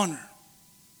 Honor.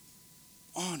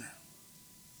 Honor.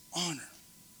 Honor.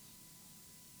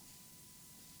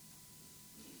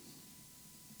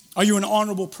 Are you an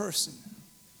honorable person?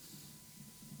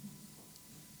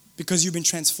 Because you've been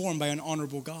transformed by an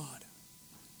honorable God.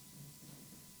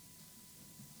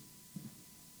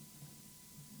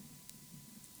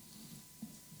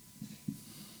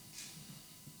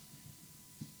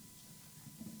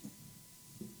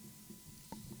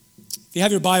 If you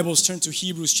have your Bibles, turn to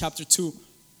Hebrews chapter 2.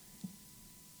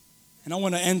 And I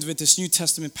want to end with this New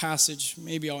Testament passage.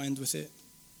 Maybe I'll end with it.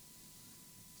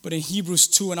 But in Hebrews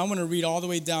 2, and I'm going to read all the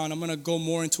way down. I'm going to go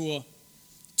more into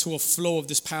a flow of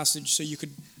this passage so you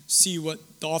could see what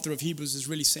the author of Hebrews is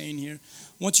really saying here.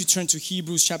 Once you turn to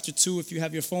Hebrews chapter 2, if you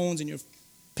have your phones and your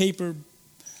paper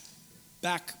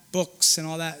back books and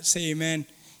all that, say amen.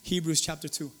 Hebrews chapter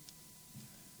 2.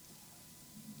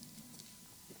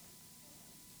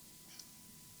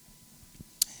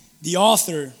 The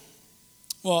author,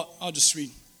 well, I'll just read.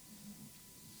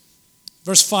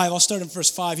 Verse 5, I'll start in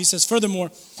verse 5. He says, furthermore,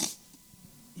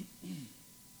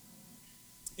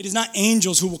 it is not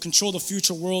angels who will control the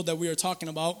future world that we are talking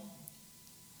about.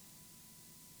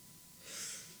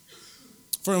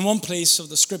 For in one place of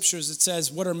the scriptures it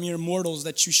says, what are mere mortals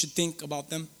that you should think about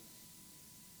them?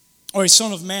 Or a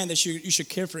son of man that you should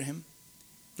care for him.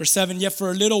 Verse 7, yet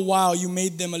for a little while you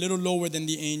made them a little lower than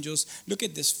the angels. Look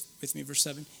at this with me, verse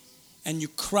 7. And you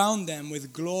crowned them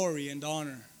with glory and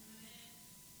honor.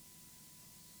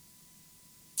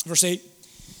 Verse 8,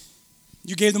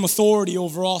 you gave them authority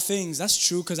over all things. That's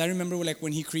true, because I remember like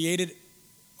when he created,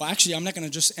 well actually I'm not going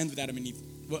to just end with Adam and Eve.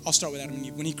 I'll start with Adam and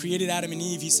Eve. When he created Adam and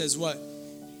Eve, he says what?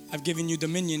 I've given you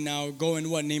dominion now. Go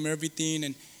and what? Name everything,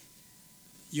 and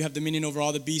you have dominion over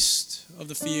all the beasts of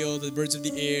the field, the birds of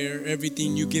the air,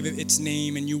 everything. You give it its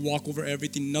name and you walk over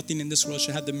everything. Nothing in this world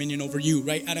should have dominion over you,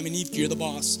 right? Adam and Eve, you're the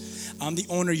boss. I'm the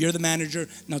owner, you're the manager.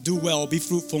 Now do well, be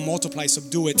fruitful, multiply,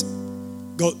 subdue it.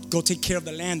 Go take care of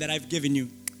the land that I've given you.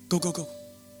 Go.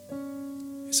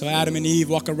 So Adam and Eve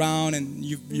walk around, and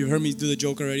you heard me do the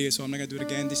joke already, so I'm not going to do it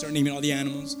again. They start naming all the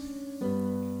animals.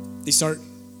 They start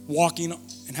walking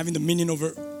and having dominion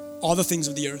over all the things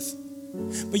of the earth.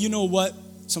 But you know what?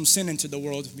 Some sin entered the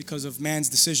world because of man's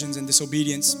decisions and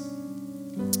disobedience.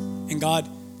 And God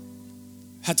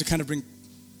had to kind of bring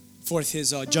forth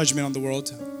his judgment on the world.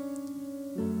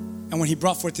 And when he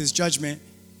brought forth his judgment,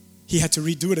 he had to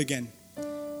redo it again.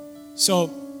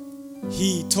 So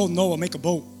he told Noah, make a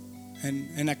boat.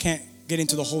 And I can't get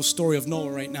into the whole story of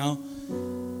Noah right now.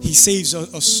 He saves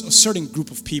a certain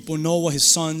group of people, Noah, his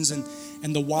sons,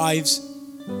 and the wives.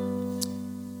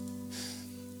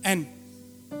 And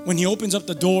when he opens up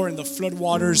the door and the flood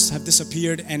waters have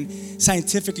disappeared, and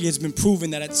scientifically it's been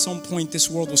proven that at some point this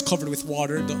world was covered with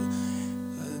water.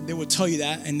 They will tell you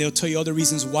that, and they'll tell you other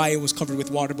reasons why it was covered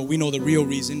with water, but we know the real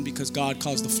reason, because God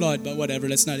caused the flood. But whatever,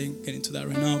 let's not get into that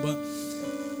right now. But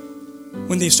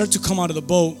when they start to come out of the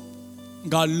boat,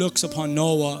 God looks upon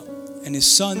Noah and his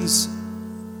sons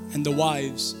and the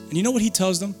wives, and you know what he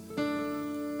tells them?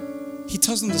 He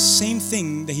tells them the same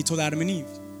thing that he told Adam and Eve.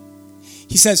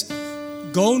 He says,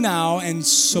 go now and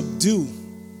subdue,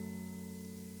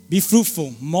 be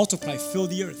fruitful, multiply, fill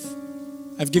the earth.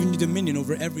 I've given you dominion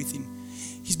over everything.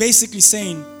 He's basically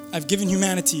saying, I've given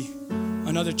humanity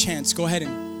another chance. Go ahead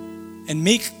and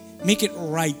make it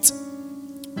right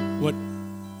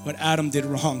what Adam did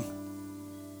wrong.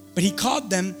 But he called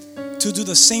them to do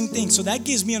the same thing. So that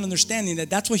gives me an understanding that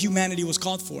that's what humanity was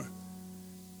called for.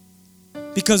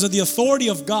 Because of the authority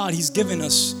of God, he's given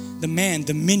us, the man,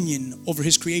 dominion over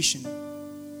his creation.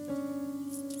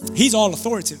 He's all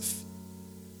authoritative.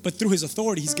 But through his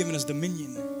authority, he's given us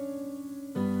dominion.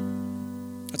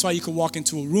 That's why you could walk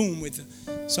into a room with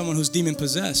someone who's demon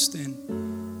possessed,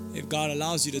 and if God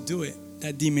allows you to do it,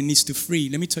 that demon needs to flee.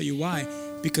 Let me tell you why.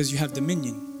 Because you have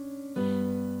dominion.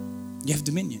 You have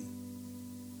dominion.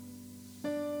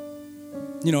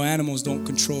 You know, animals don't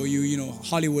control you. You know,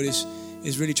 Hollywood is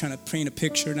really trying to paint a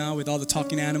picture now with all the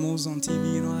talking animals on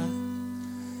TV and all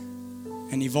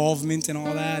that. And evolvement and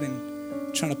all that,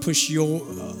 and trying to push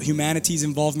humanity's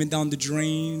involvement down the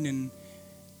drain and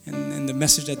the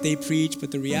message that they preach. But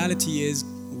the reality is,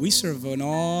 we serve an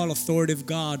all-authoritative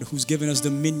God who's given us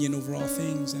dominion over all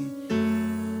things. And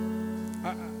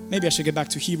maybe I should get back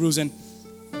to Hebrews. And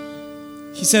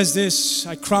he says this,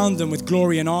 I crowned them with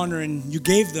glory and honor, and you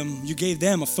gave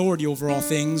them authority over all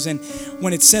things. And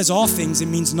when it says all things, it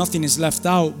means nothing is left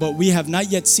out. But we have not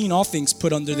yet seen all things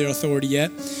put under their authority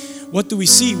yet. What do we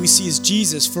see? We see is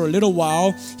Jesus. For a little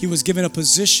while, he was given a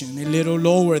position a little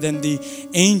lower than the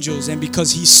angels. And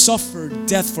because he suffered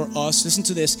death for us, listen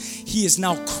to this, he is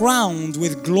now crowned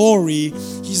with glory.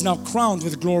 He's now crowned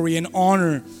with glory and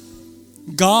honor.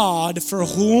 God, for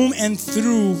whom and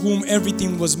through whom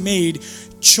everything was made,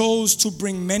 chose to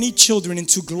bring many children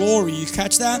into glory. You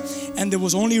catch that? And it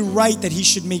was only right that he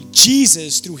should make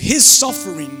Jesus, through his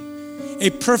suffering, a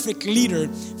perfect leader,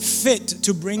 fit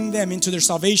to bring them into their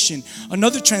salvation.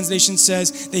 Another translation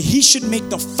says that he should make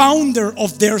the founder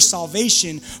of their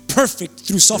salvation perfect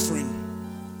through suffering.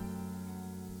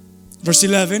 Verse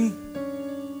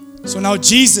 11. So now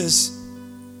Jesus,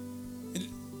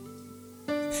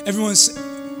 everyone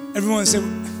said,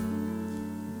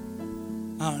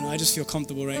 I don't know, I just feel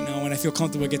comfortable right now. When I feel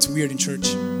comfortable, it gets weird in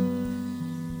church.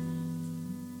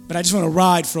 But I just want to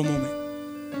ride for a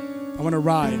moment. I want to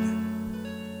ride.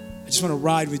 I just want to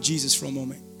ride with Jesus for a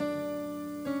moment.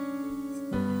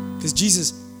 Because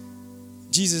Jesus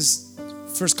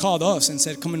first called us and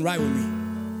said, come and ride with me.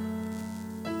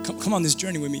 Come on this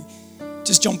journey with me.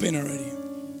 Just jump in already.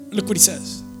 Look what he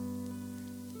says.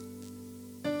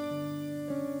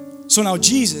 So now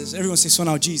Jesus, everyone say, so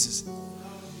now Jesus.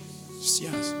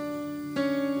 Yes.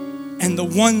 And the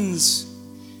ones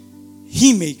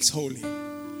he makes holy,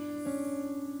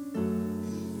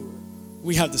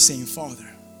 we have the same Father.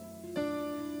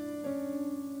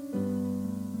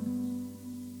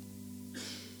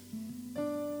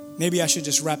 Maybe I should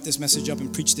just wrap this message up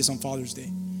and preach this on Father's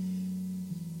Day.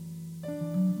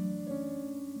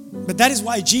 But that is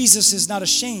why Jesus is not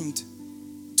ashamed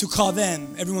to call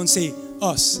them, everyone say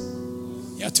us.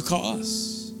 Yeah, to call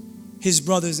us his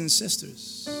brothers and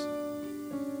sisters.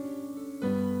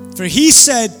 For he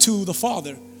said to the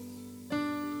Father,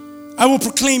 I will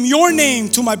proclaim your name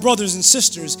to my brothers and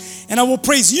sisters, and I will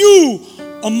praise you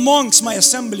amongst my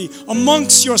assembly,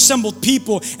 amongst your assembled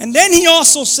people. And then he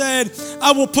also said,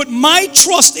 I will put my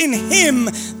trust in him,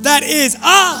 that is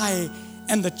I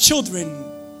and the children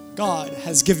God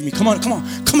has given me. Come on,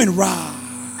 come and ride.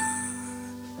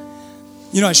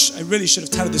 You know, I really should have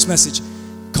titled this message,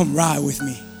 Come Ride With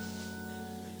Me.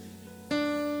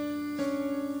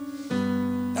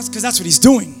 That's what he's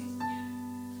doing.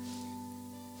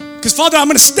 Because Father, I'm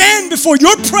going to stand before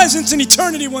your presence in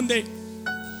eternity one day.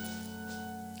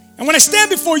 And when I stand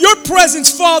before your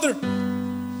presence, Father,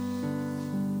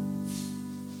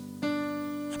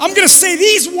 I'm going to say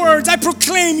these words. I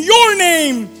proclaim your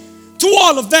name to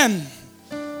all of them.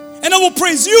 And I will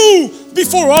praise you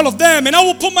before all of them. And I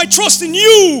will put my trust in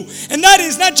you. And that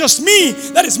is not just me.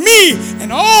 That is me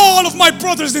and all of my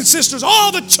brothers and sisters,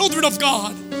 all the children of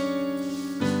God.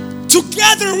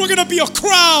 Together we're going to be a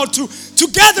crowd.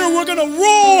 Together we're going to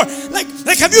roar. Like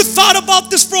have you thought about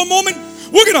this for a moment?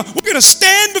 We're gonna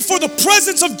stand before the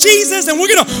presence of Jesus, and we're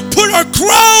gonna put our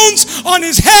crowns on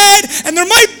his head, and there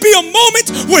might be a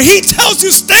moment where he tells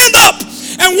you, stand up,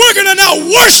 and we're gonna now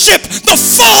worship the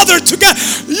Father together.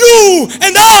 You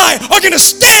and I are gonna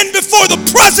stand before the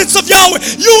presence of Yahweh.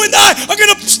 You and I are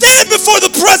gonna stand before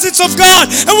the presence of God,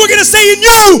 and we're gonna say, in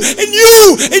you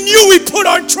we put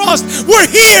our trust. We're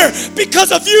here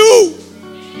because of you.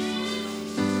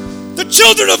 The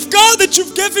children of God that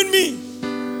you've given me.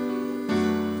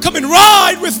 Come and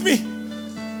ride with me.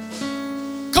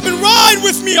 Come and ride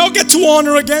with me. I'll get to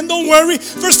honor again. Don't worry.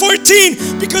 Verse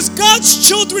 14. Because God's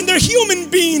children, they're human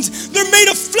beings. They're made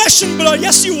of flesh and blood.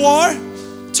 Yes, you are.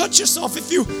 Touch yourself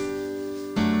if you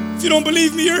don't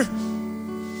believe me.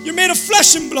 You're made of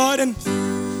flesh and blood. And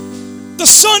the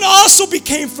Son also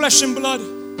became flesh and blood.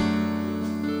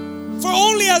 For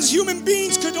only as human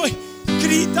beings could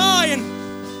he die.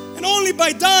 And only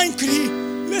by dying could he.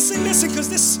 Listen, because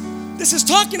this is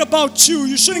talking about you.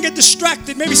 You shouldn't get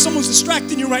distracted. Maybe someone's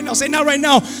distracting you right now. Say, not right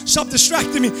now. Stop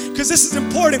distracting me, because this is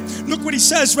important. Look what he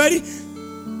says. Ready?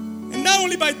 And not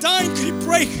only by dying could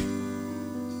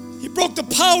he broke the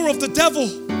power of the devil,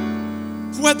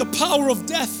 who had the power of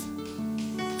death.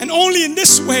 And only in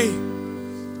this way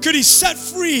could he set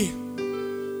free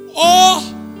all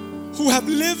who have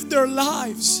lived their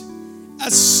lives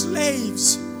as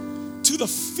slaves to the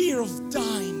fear of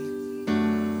dying.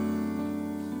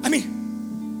 I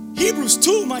mean, Hebrews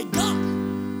 2, my God.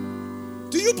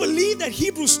 Do you believe that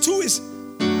Hebrews 2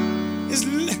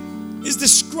 is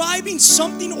describing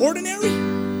something ordinary?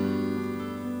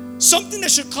 Something that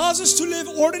should cause us to live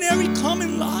ordinary,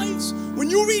 common lives?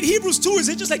 When you read Hebrews 2, is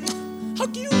it just like, how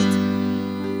cute?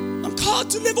 I'm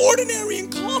called to live ordinary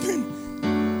and common.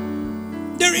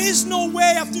 There is no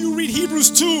way after you read Hebrews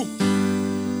 2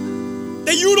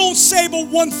 that you don't say but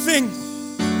one thing.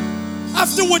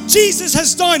 After what Jesus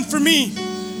has done for me,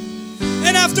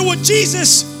 and after what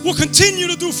Jesus will continue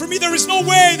to do for me, there is no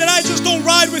way that I just don't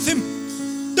ride with him.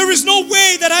 There is no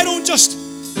way that I don't just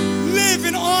live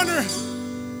in honor.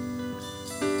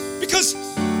 Because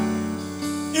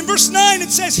in verse 9 it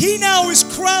says, he now is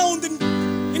crowned in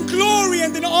glory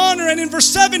and in honor. And in verse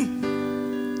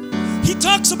 7, he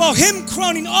talks about him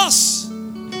crowning us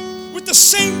with the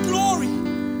same glory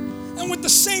and with the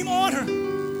same honor.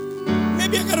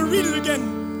 Maybe I gotta read it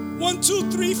again. 1, 2,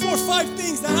 3, 4, 5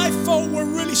 things that I felt were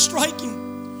really striking.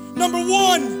 Number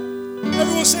 1,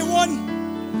 everyone say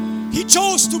 1. He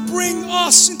chose to bring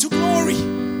us into glory.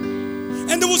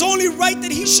 And it was only right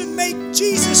that he should make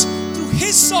Jesus, through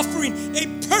his suffering, a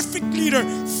perfect leader,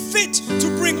 fit to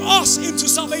bring us into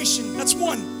salvation. That's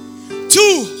 1.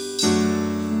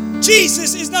 2,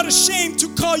 Jesus is not ashamed to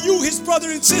call you his brother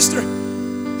and sister.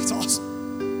 That's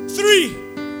awesome. 3.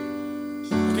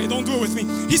 Okay, don't do it with me.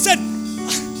 He said,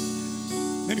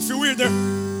 made me feel weird there.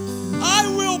 I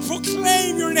will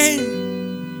proclaim your name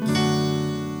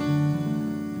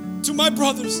to my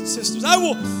brothers and sisters. I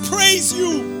will praise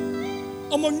you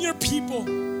among your people.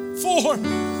 4.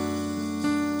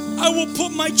 I will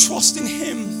put my trust in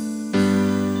him.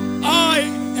 I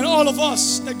and all of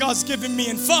us that God's given me.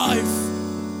 And 5.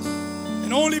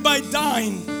 And only by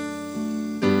dying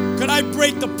could I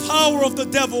break the power of the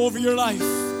devil over your life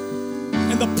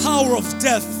and the power of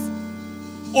death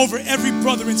over every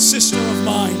brother and sister of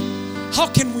mine. How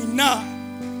can we not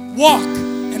walk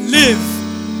and live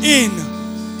in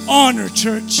honor,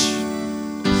 church?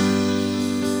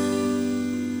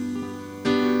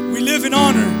 We live in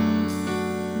honor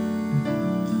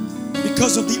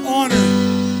because of the honor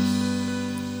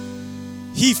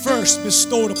he first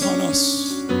bestowed upon us.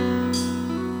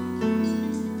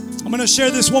 I'm going to share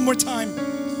this one more time.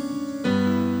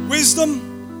 Wisdom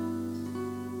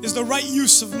is the right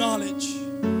use of knowledge.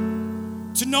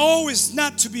 To know is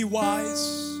not to be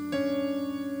wise.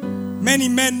 Many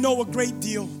men know a great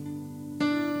deal,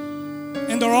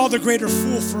 and they're all the greater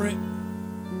fool for it.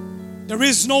 There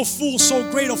is no fool so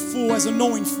great a fool as a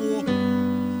knowing fool.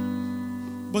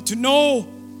 But to know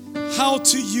how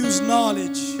to use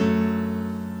knowledge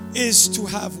is to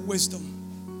have wisdom.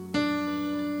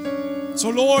 So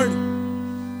Lord,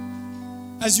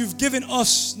 as you've given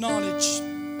us knowledge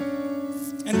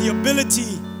and the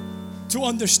ability to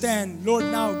understand, Lord,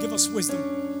 now give us wisdom.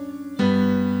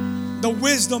 The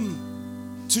wisdom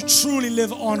to truly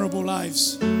live honorable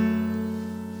lives.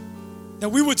 That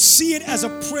we would see it as a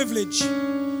privilege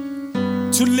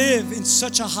to live in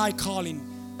such a high calling.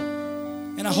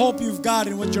 And I hope you've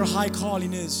gotten what your high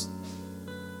calling is.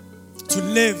 To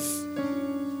live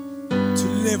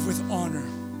with honor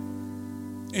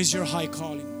is your high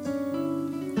calling.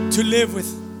 To live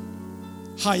with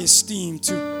high esteem,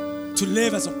 to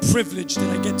live as a privilege that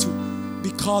I get to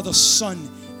be called a son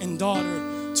and daughter,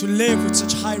 to live with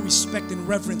such high respect and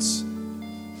reverence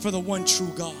for the one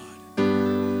true God.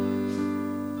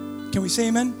 Can we say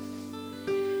amen?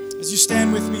 As you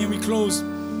stand with me and we close,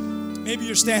 maybe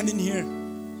you're standing here.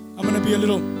 I'm going to be a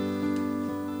little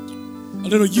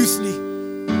youthly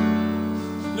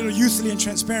and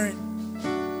transparent.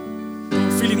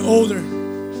 I'm feeling older.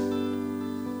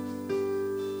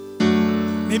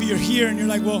 Maybe you're here and you're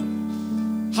like, well,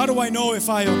 how do I know if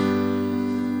I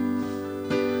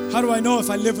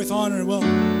live with honor? Well,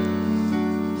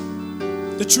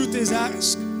 the truth is,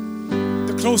 ask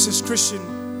the closest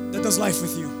Christian that does life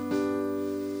with you.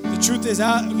 The truth is,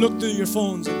 look through your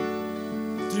phones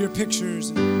and through your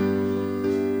pictures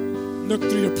and look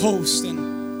through your posts and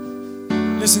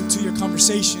listen to your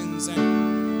conversations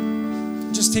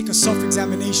and just take a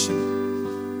self-examination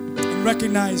and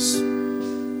recognize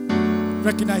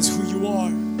who you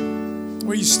are,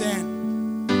 where you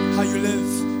stand, how you live.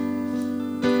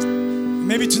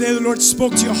 Maybe today the Lord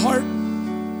spoke to your heart.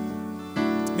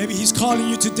 Maybe he's calling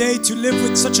you today to live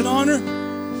with such an honor,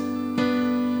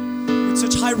 with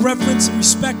such high reverence and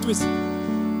respect,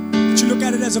 that you look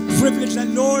at it as a privilege that,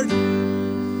 Lord,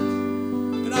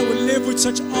 that I would live with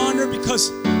such honor because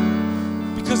of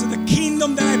the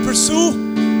kingdom that I pursue,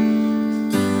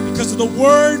 because of the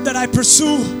word that I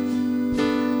pursue,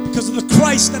 because of the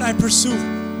Christ that I pursue.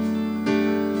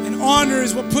 And honor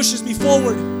is what pushes me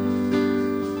forward.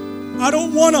 I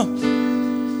don't want to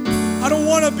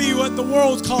be what the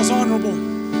world calls honorable,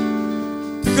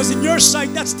 because in your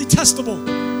sight that's detestable.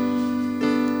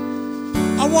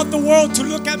 I want the world to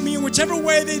look at me in whichever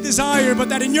way they desire, but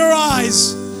that in your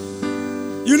eyes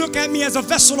you look at me as a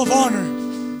vessel of honor.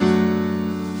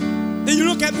 That you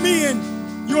look at me and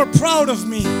you are proud of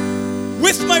me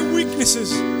with my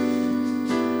weaknesses,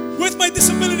 with my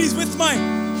disabilities, with my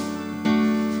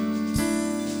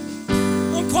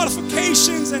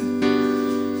unqualifications, and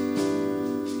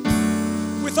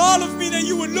with all of me, that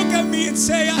you would look at me and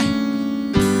say,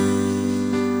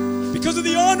 because of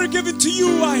the honor given to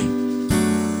you, I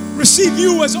receive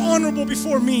you as honorable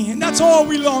before me. And that's all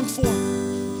we long for.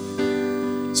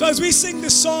 So as we sing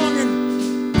this song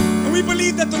and we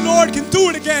believe that the Lord can do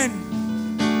it again,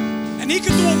 and he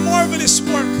can do a marvelous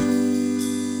work,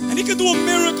 and he could do a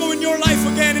miracle in your life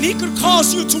again, and he could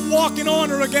cause you to walk in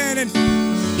honor again, and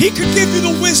he could give you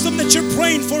the wisdom that you're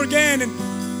praying for again. And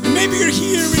maybe you're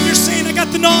here and you're saying, I got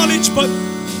the knowledge, but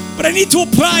I need to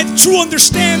apply the true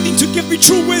understanding to give me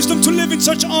true wisdom to live in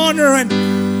such honor. And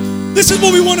this is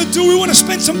what we want to do. We want to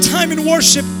spend some time in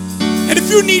worship. And if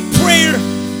you need prayer,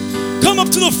 come up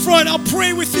to the front. I'll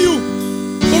pray with you.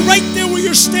 But right there where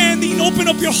you're standing, open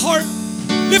up your heart,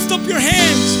 lift up your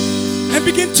hands, and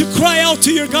begin to cry out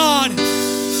to your God.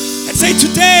 And say,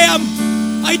 today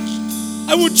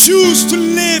I will choose to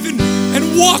live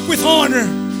and walk with honor.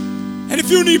 And if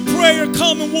you need prayer,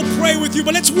 come and we'll pray with you.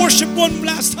 But let's worship one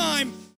last time.